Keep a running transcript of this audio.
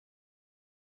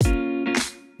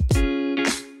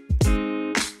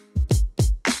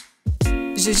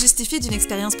Je justifie d'une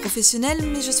expérience professionnelle,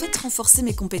 mais je souhaite renforcer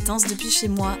mes compétences depuis chez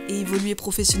moi et évoluer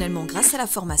professionnellement grâce à la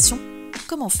formation.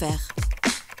 Comment faire ?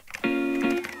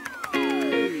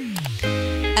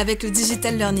 Avec le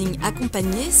Digital Learning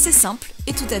Accompagné, c'est simple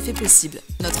et tout à fait possible.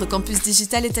 Notre campus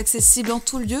digital est accessible en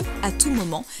tout lieu, à tout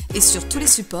moment et sur tous les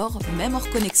supports, même hors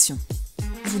connexion.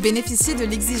 Vous bénéficiez de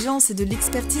l'exigence et de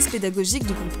l'expertise pédagogique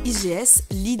du groupe IGS,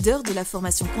 leader de la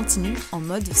formation continue en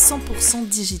mode 100%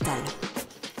 digital.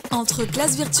 Entre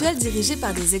classes virtuelles dirigées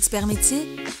par des experts métiers,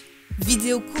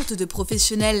 vidéos courtes de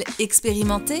professionnels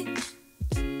expérimentés,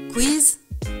 quiz,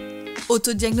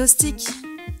 autodiagnostic,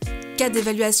 cas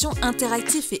d'évaluation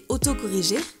interactifs et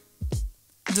autocorrigés,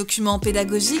 documents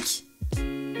pédagogiques,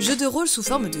 jeux de rôle sous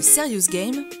forme de serious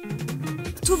game,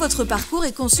 tout votre parcours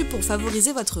est conçu pour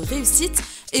favoriser votre réussite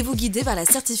et vous guider vers la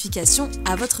certification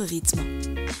à votre rythme.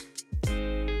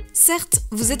 Certes,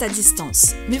 vous êtes à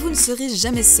distance, mais vous ne serez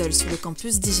jamais seul sur le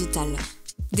campus digital.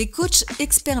 Des coachs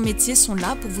experts métiers sont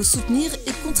là pour vous soutenir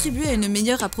et contribuer à une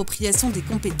meilleure appropriation des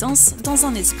compétences dans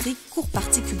un esprit cours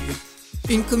particulier.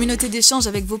 Une communauté d'échange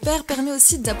avec vos pairs permet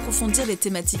aussi d'approfondir les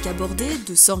thématiques abordées,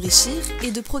 de s'enrichir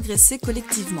et de progresser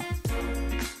collectivement.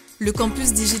 Le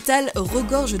campus digital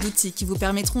regorge d'outils qui vous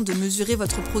permettront de mesurer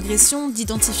votre progression,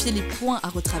 d'identifier les points à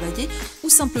retravailler ou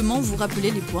simplement vous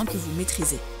rappeler les points que vous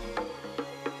maîtrisez.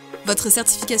 Votre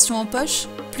certification en poche ?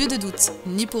 Plus de doute,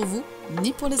 ni pour vous,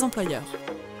 ni pour les employeurs.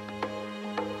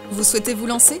 Vous souhaitez vous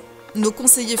lancer ? Nos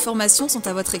conseillers formation sont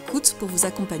à votre écoute pour vous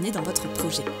accompagner dans votre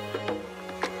projet.